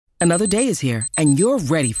Another day is here, and you're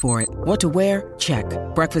ready for it. What to wear? Check.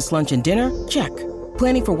 Breakfast, lunch, and dinner? Check.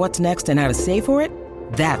 Planning for what's next and how to save for it?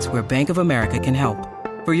 That's where Bank of America can help.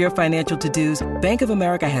 For your financial to-dos, Bank of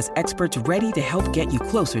America has experts ready to help get you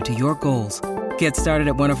closer to your goals. Get started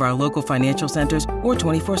at one of our local financial centers or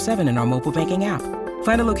 24/7 in our mobile banking app.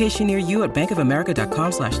 Find a location near you at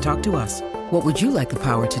bankofamerica.com/talktous. What would you like the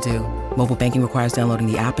power to do? Mobile banking requires downloading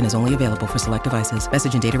the app and is only available for select devices.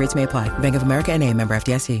 Message and data rates may apply. Bank of America N.A., member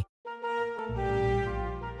FDIC.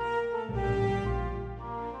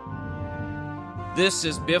 This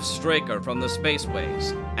is Biff Straker from the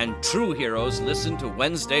Spaceways, and true heroes listen to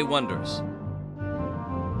Wednesday Wonders.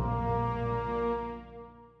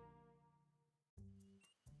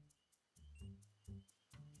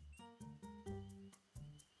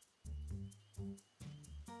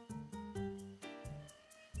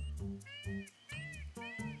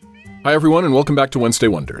 Hi everyone, and welcome back to Wednesday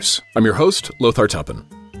Wonders. I'm your host, Lothar Tuppen.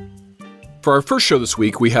 For our first show this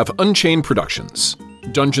week, we have Unchained Productions,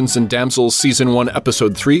 Dungeons & Damsels Season 1,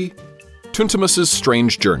 Episode 3, Tuntimus'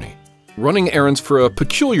 Strange Journey. Running errands for a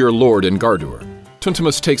peculiar lord in Gardur,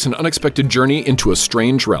 Tuntimus takes an unexpected journey into a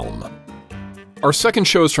strange realm. Our second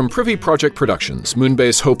show is from Privy Project Productions,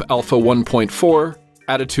 Moonbase Hope Alpha 1.4,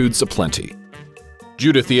 Attitudes Aplenty.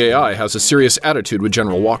 Judith the AI has a serious attitude with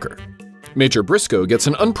General Walker. Major Briscoe gets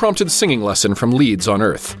an unprompted singing lesson from Leeds on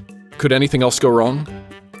Earth. Could anything else go wrong?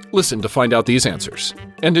 Listen to find out these answers,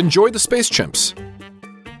 and enjoy the Space Chimps.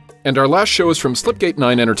 And our last show is from Slipgate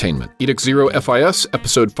 9 Entertainment, Edict Zero FIS,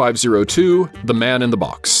 Episode 502, The Man in the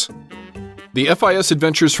Box. The FIS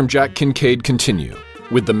adventures from Jack Kincaid continue,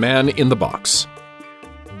 with The Man in the Box.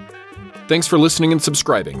 Thanks for listening and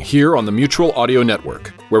subscribing here on the Mutual Audio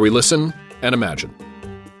Network, where we listen and imagine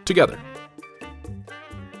together.